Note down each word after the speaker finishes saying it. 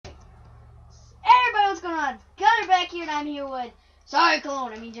going on? Gunner back here, and I'm here with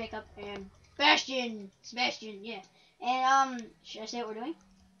Cologne. I mean Jacob and Sebastion, yeah. And should I say what we're doing?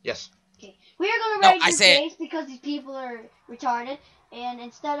 Yes. Okay, we are going to raid this base because these people are retarded, and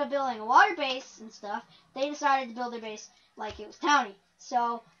instead of building a water base and stuff, they decided to build their base like it was towny.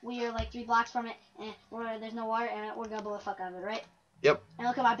 So we are like 3 blocks from it, and there's no water, and we're gonna blow the fuck out of it, right? Yep. And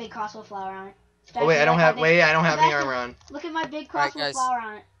look at my big crossbow flower on it. Oh wait, I don't have any armor on. Look at my big crossbow flower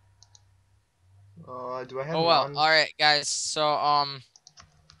on it. Do I have? Oh well, all right, guys. So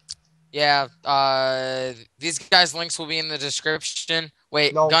yeah. These guys' links will be in the description.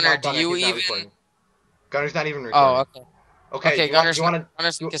 Wait, no, Gunner, Gunner, do you even? Gunner's not even recording. Oh, okay. Okay, Gunner's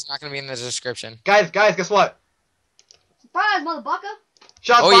link is not gonna be in the description. Guys, guess what? Surprise, motherfucker!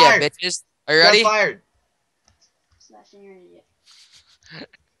 Shots fired. Yeah, bitches. Are you ready? Shots fired. Sebastion, you're an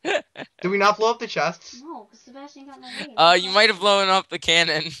idiot. Did we not blow up the chests? No, because Sebastion got my name. You might have blown up the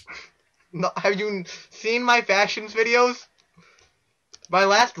cannon. No, have you seen my fashions videos? My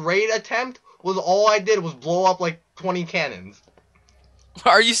last raid attempt was all I did was blow up like 20 cannons.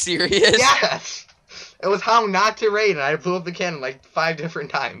 Are you serious? Yes! It was how not to raid, and I blew up the cannon like 5 different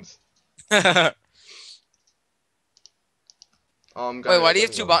times. Wait, why do you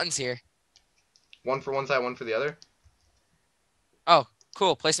have 2 buttons here? One for one side, one for the other. Oh,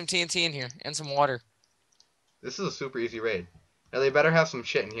 cool. Play some TNT in here and some water. This is a super easy raid. Now they better have some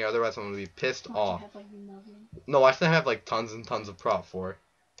shit in here, otherwise I'm gonna be pissed off. No, I still have like tons and tons of prop for.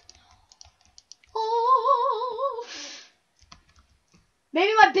 Oh.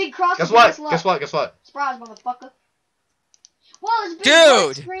 Maybe my big cross. Guess what? Guess what? Guess what? Surprise, motherfucker. Well, there's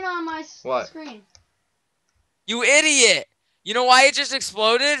a big screen on my screen. You idiot! You know why it just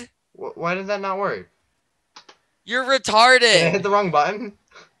exploded? Why did that not work? You're retarded. Did I hit the wrong button?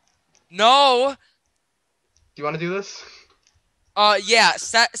 No. Do you want to do this? Yeah.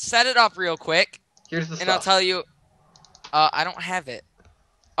 Set it up real quick. Here's the stuff. And I'll tell you. I don't have it.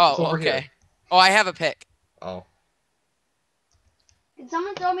 Oh, okay. Here. Oh, I have a pick. Oh. Can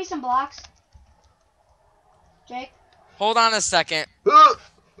someone throw me some blocks? Jake? Hold on a second.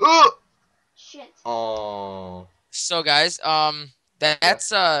 Shit. Oh. So guys, that's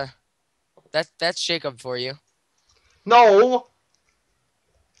Jacob for you. No.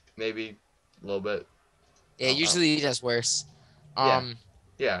 Maybe a little bit. Yeah, usually he does worse.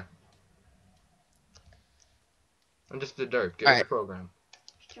 Yeah. I'm just a derp. Get the program.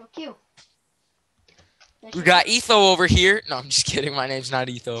 Stroke you. We got Etho over here. No, I'm just kidding. My name's not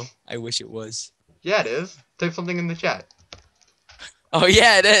Etho. I wish it was. Yeah, it is. Type something in the chat. Oh,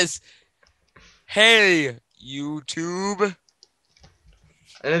 yeah, it is. Hey, YouTube.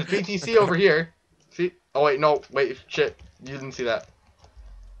 And it's BTC over here. See? Oh, wait, no. Wait, shit. You didn't see that.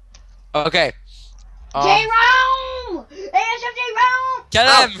 Okay. J-Rome! ASF J-Rome! Kill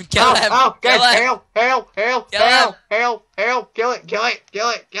him! Kill him! Oh, Kill him! Hail! Hail! Hail! Kill him! Hail! Hail! Kill it! Kill it! Kill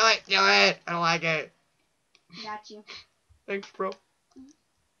it! Kill it! Kill it! I don't like it. Got you. Thanks, bro.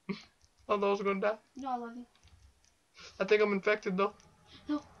 I thought I was gonna die. No, I love you. I think I'm infected, though.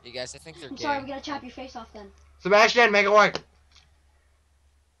 No. You guys, I think they're I'm gay. sorry, we gotta chop your face off then. Sebastion, make it work.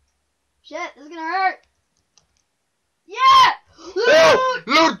 Shit, this is gonna hurt. Yeah! Loot!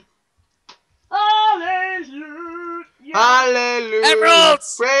 Loot! Hallelujah! Hallelujah!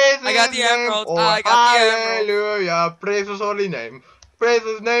 Emeralds! Praise I got his the name. emeralds. Oh, I got the emeralds. hallelujah! Praise his holy name. Praise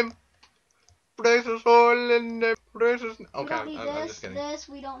his name. Praise his holy name. Praise his name. Okay, we don't need I'm just kidding.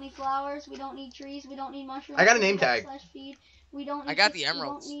 we don't need flowers, we don't need trees, we don't need mushrooms. I got a name tag. Feed. We don't need I got the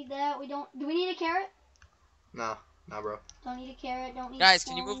emeralds. We don't need that. Do we need a carrot? No, bro. Don't need a carrot. Don't need. Guys,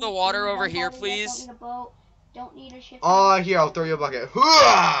 can you move the water over here, Don't please? need a boat. Don't need a ship. Oh, here, I'll throw you a bucket.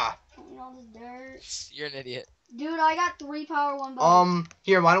 Hooah! Don't need all this dirt. You're an idiot. Dude, I got 3 power 1 buckets.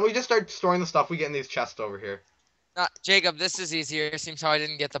 Here, why don't we just start storing the stuff we get in these chests over here? Jacob, this is easier. Seems how I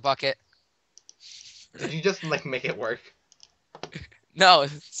didn't get the bucket. Did you just, like, make it work? No,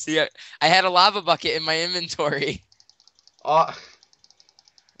 see, I had a lava bucket in my inventory.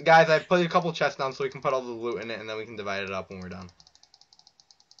 Guys, I put a couple chests down so we can put all the loot in it, and then we can divide it up when we're done.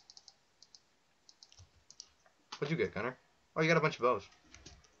 What'd you get, Gunner? Oh, you got a bunch of bows.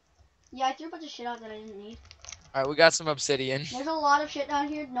 Yeah, I threw a bunch of shit out that I didn't need. Alright, we got some obsidian. There's a lot of shit down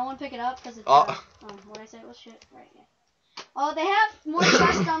here. No one pick it up because it's. What I said was shit. Right, yeah. Oh, they have more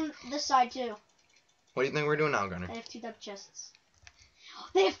chests on this side, too. What do you think we're doing now, Gunner? They have 2 depth chests.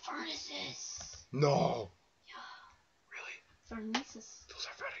 They have furnaces. No. Yeah. Really? Furnaces. Those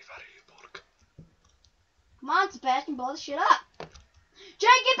are very, very bulk. Come on, Sebastion, blow the shit up.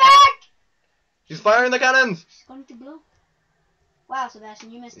 Jake, get back! He's firing the cannons! It's going to blow. Wow,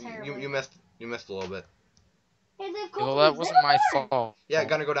 Sebastion, you missed terribly. You missed a little bit. Hey, Well, that wasn't my fault. Yeah,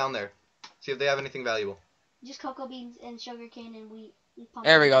 Gunner, go down there. See if they have anything valuable. Just cocoa beans and sugar cane and wheat.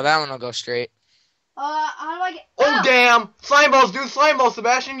 There we go. That one will go straight. How do I get? Oh, Ow! damn! Slime balls, dude. Slime balls,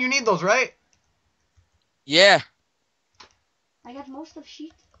 Sebastian. You need those, right? Yeah. I got most of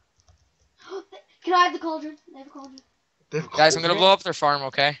sheet. Can I have the cauldron? I have a cauldron. Guys, I'm gonna blow up their farm,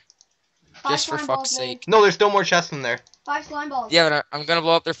 okay? 5 Just for slime fuck's balls, man. sake. No, there's still more chests in there. 5 slime balls. Yeah, but I'm gonna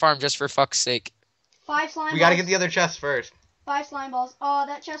blow up their farm just for fuck's sake. 5 slime balls. We gotta get the other chests first. 5 slime balls. Oh,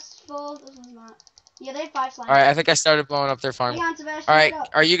 that chest's full. This one's not. Yeah, they have 5 slime Alright, I balls. think I started blowing up their farm. Hang on, Sebastian. Alright, get up.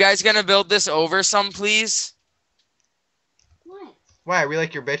 are you guys gonna build this over some, please? What? Why, are we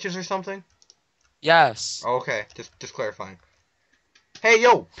like your bitches or something? Yes. Oh, okay, just clarifying. Hey,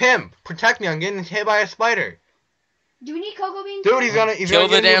 yo, Pim, protect me. I'm getting hit by a spider. Do we need cocoa beans? Dude, he's gonna Kill get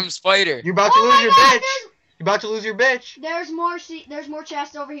the you. damn spider. You're about to Oh lose my your God, bitch. You're about to lose your bitch. There's more. There's more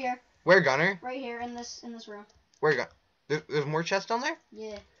chests over here. Where, Gunner? Right here in this room. Where, Gunner? There's more chests down there?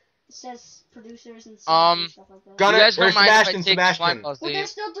 Yeah. It says producers and Um, stuff like that. Gunner, You guys or don't mind if I Sebastian, take Sebastian. slime balls, do But you?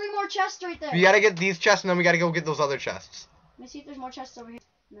 there's still 3 more chests right there. We gotta get these chests, and then we gotta go get those other chests. Let me see if there's more chests over here.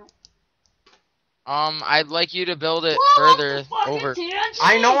 No. I'd like you to build it Blow up further the fucking over. TNT!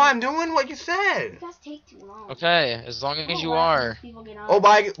 I know I'm doing what you You said. guys take too long. Okay, as long as you are. People get on. Oh,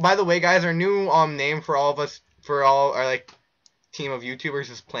 by the way, guys, our new name for all of us, for all our like team of YouTubers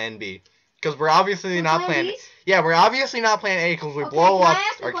is Plan B, because we're obviously For not Plan Plan. Bs? Yeah, we're obviously not Plan A because we Okay, blow can I up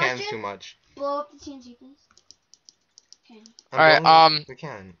ask a our cans question? too much. Blow up the TNT, please. Okay. Alright, We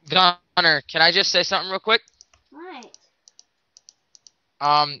can. Gunner, can I just say something real quick? Right.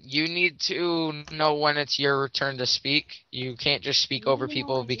 You need to know when it's your turn to speak. You can't just speak over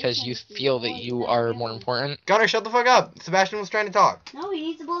people because you feel that you are more important. Gunner, shut the fuck up. Sebastian was trying to talk. No, he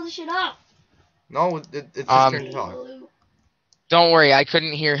needs to blow this shit up. No, it's his turn to talk. Don't worry, I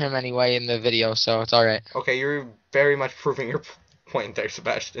couldn't hear him anyway in the video, so it's alright. Okay, you're very much proving your point there,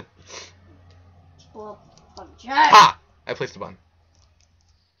 Sebastian. Blow up the fucking chest. Ha! I placed a button.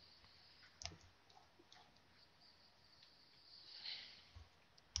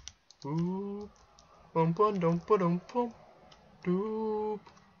 Ooh, bum bum dum ba dum bum, doop.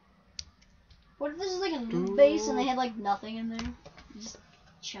 What if this is like a loot base and they had like nothing in there? Just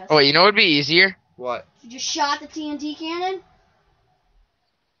chest. Oh, you know what would be easier? What? You just shot the TNT cannon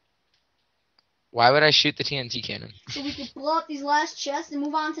Why would I shoot the TNT cannon? so we could blow up these last chests and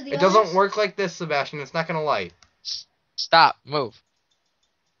move on to the It others? doesn't work like this, Sebastian. It's not gonna light. Stop, move.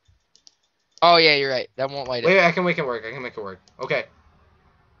 Oh yeah, you're right. That won't light it. Wait, I can make it work. I can make it work. Okay.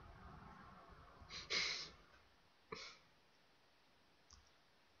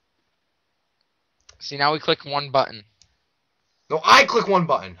 See, now we click one button. No, I click one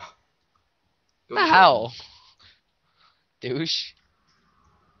button. What the hell? Douche.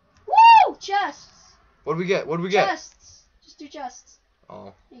 Woo! Chests. What do we get? What do we get? Chests. Just 2 chests.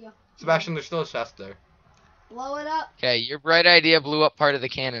 Oh. There you go. Sebastian, there's still a chest there. Blow it up. Okay, your bright idea blew up part of the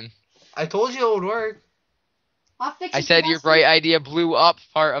cannon. I told you it would work. I'll fix I it. said your bright idea blew up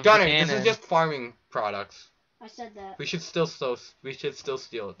part of Gunner, the cannon. this is just farming products. I said that. We should still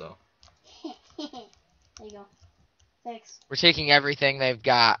steal it though. There you go. Thanks. We're taking everything they've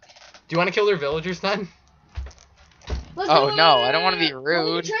got. Do you want to kill their villagers then? Let's Oh, go. no, I don't wanna be Well, we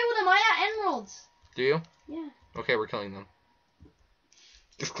rude. can trade with them. I got emeralds. Do you? Yeah. Okay, we're killing them.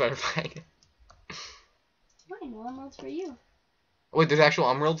 Just clarifying. Fine, no emeralds for you. Wait, there's actual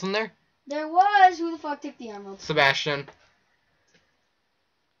emeralds in there? There was. Who the fuck took the emeralds? Sebastian.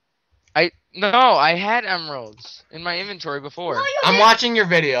 No, I had emeralds in my inventory before. No, you I'm didn't. watching your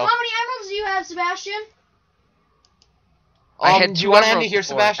video. How many emeralds do you have, Sebastian? I had do 2 you want to end emeralds it here, before.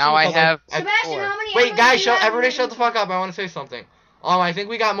 Sebastian? Now I Because have Sebastian, 4. how many Wait, emeralds guys, do you have? everybody shut the fuck up. I want to say something. I think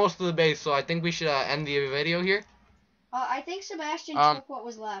we got most of the base, so I think we should end the video here. I think Sebastian took what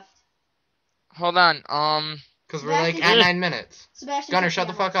was left. Hold on. Because we're like at 9 minutes. Sebastian Gunner, took shut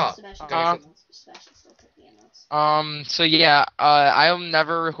the fuck emeralds. up. Sebastian Gunner, took the emeralds. Sebastian still took the emeralds. So yeah, I'm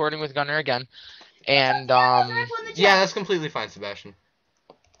never recording with Gunner again. And, Yeah, that's completely fine, Sebastian.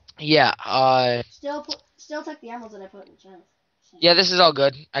 yeah, Still took the emeralds that I put in the chest. yeah, this is all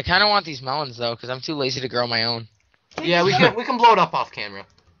good. I kind of want these melons, though, because I'm too lazy to grow my own. Yeah, we can blow it up off camera.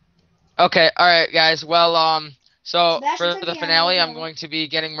 Okay, alright, guys. Well, so, Sebastian for took the the finale, emeralds, I'm yeah. going to be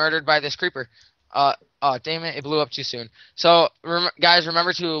getting murdered by this creeper. Oh, damn it, it blew up too soon. So, guys,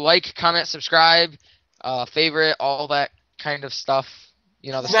 remember to like, comment, subscribe, favorite, all that kind of stuff.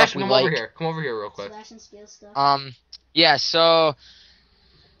 You know, the Sebastian, stuff we come like. over here. Come over here real quick. Sebastian steals stuff. Yeah, so,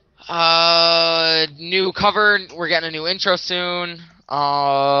 new cover, we're getting a new intro soon.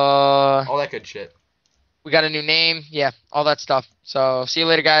 All that good shit. We got a new name. Yeah, all that stuff. So, see you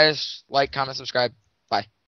later, guys. Like, comment, subscribe. Bye.